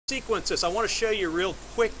Sequence this. I want to show you real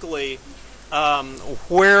quickly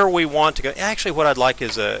where we want to go. Actually, what I'd like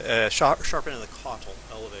is a sharp end of the caudal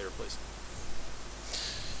elevator, please.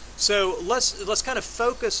 So let's kind of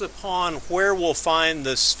focus upon where we'll find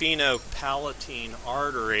the sphenopalatine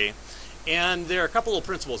artery. And there are a couple of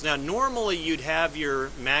principles. Now, normally you'd have your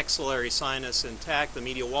maxillary sinus intact, the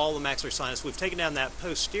medial wall of the maxillary sinus. We've taken down that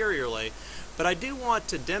posteriorly. But I do want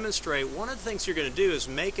to demonstrate one of the things you're going to do is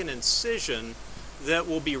make an incision that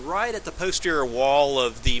will be right at the posterior wall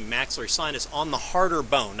of the maxillary sinus on the harder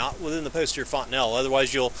bone, not within the posterior fontanelle.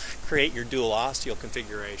 Otherwise, you'll create your dual ostial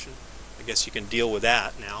configuration. I guess you can deal with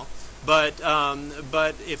that now. But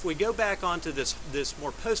if we go back onto this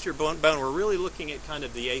more posterior bone, we're really looking at kind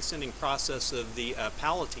of the ascending process of the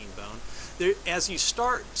palatine bone. As you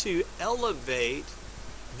start to elevate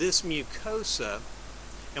this mucosa,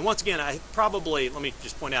 and once again, let me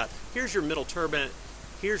just point out, here's your middle turbinate.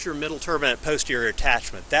 Here's your middle turbinate posterior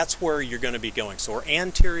attachment. That's where you're going to be going. So we're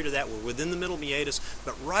anterior to that. We're within the middle meatus,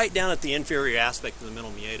 but right down at the inferior aspect of the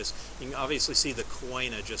middle meatus, you can obviously see the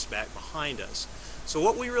choana just back behind us. So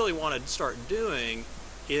what we really want to start doing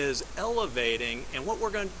is elevating, and what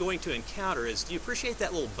we're going to encounter is, do you appreciate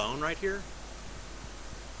that little bone right here?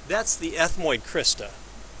 That's the ethmoid crista.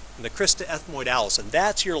 The crista ethmoidalis, and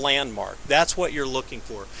that's your landmark. That's what you're looking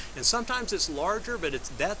for. And sometimes it's larger, but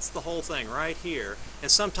that's the whole thing right here.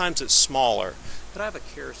 And sometimes it's smaller. But I have a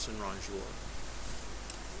Kerrison rongeur.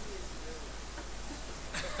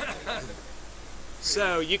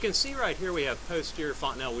 So you can see right here we have posterior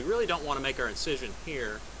fontanelle. We really don't want to make our incision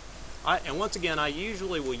here. And once again, I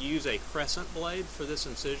usually will use a crescent blade for this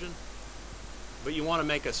incision. But you want to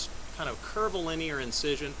make a kind of curvilinear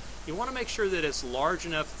incision. You want to make sure that it's large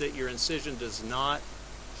enough that your incision does not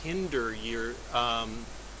hinder your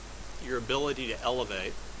ability to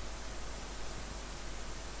elevate.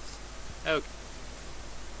 Okay.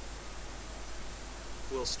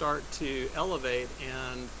 We'll start to elevate,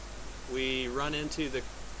 and we run into the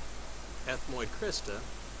ethmoid crista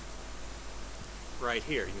right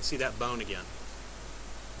here. You can see that bone again.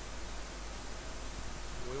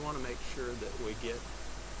 We want to make sure that we get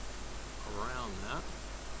around that.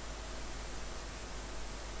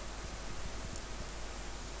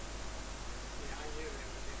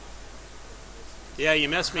 Yeah, you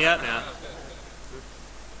messed me up now.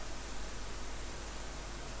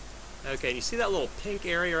 Okay, you see that little pink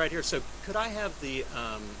area right here? So could I have the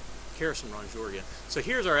Kerrison rongeur again? So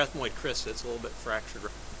here's our ethmoid crista. It's a little bit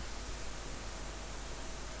fractured.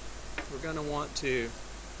 We're going to want to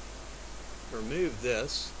remove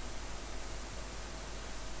this.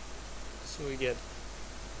 So we get...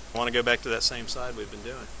 I want to go back to that same side we've been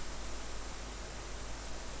doing.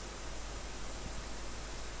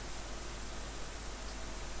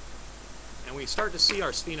 And we start to see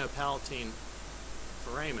our sphenopalatine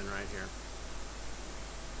foramen right here.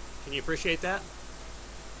 Can you appreciate that?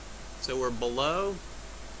 So we're below,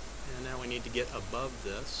 and now we need to get above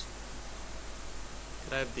this.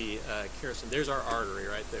 Could I have the Kerrison? There's our artery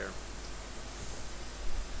right there.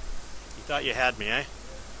 You thought you had me, eh?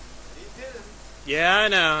 You didn't. Yeah, I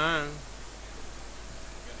know.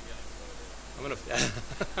 I'm gonna.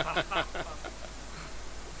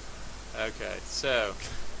 Okay, so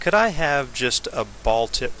could I have just a ball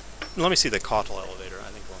tip? Let me see the caudal elevator. I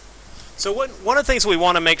think. So one of the things we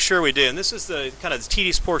want to make sure we do, and this is the kind of the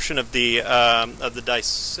tedious portion of the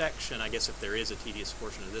dissection, I guess if there is a tedious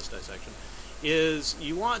portion of this dissection, is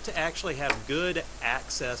you want to actually have good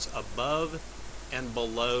access above and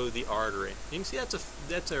below the artery. You can see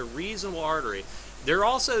that's a reasonable artery.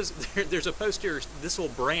 There's a posterior. This will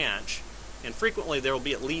branch, and frequently there will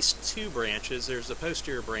be at least two branches. There's a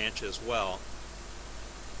posterior branch as well.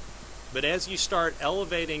 But as you start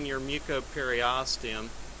elevating your mucoperiosteum,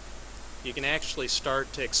 you can actually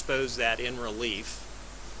start to expose that in relief.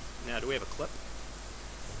 Now, do we have a clip?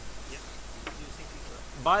 Yeah.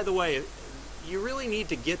 By the way, you really need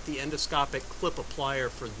to get the endoscopic clip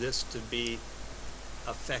applier for this to be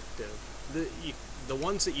effective. The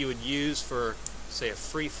ones that you would use for, say, a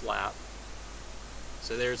free flap.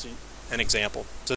 So there's an example. So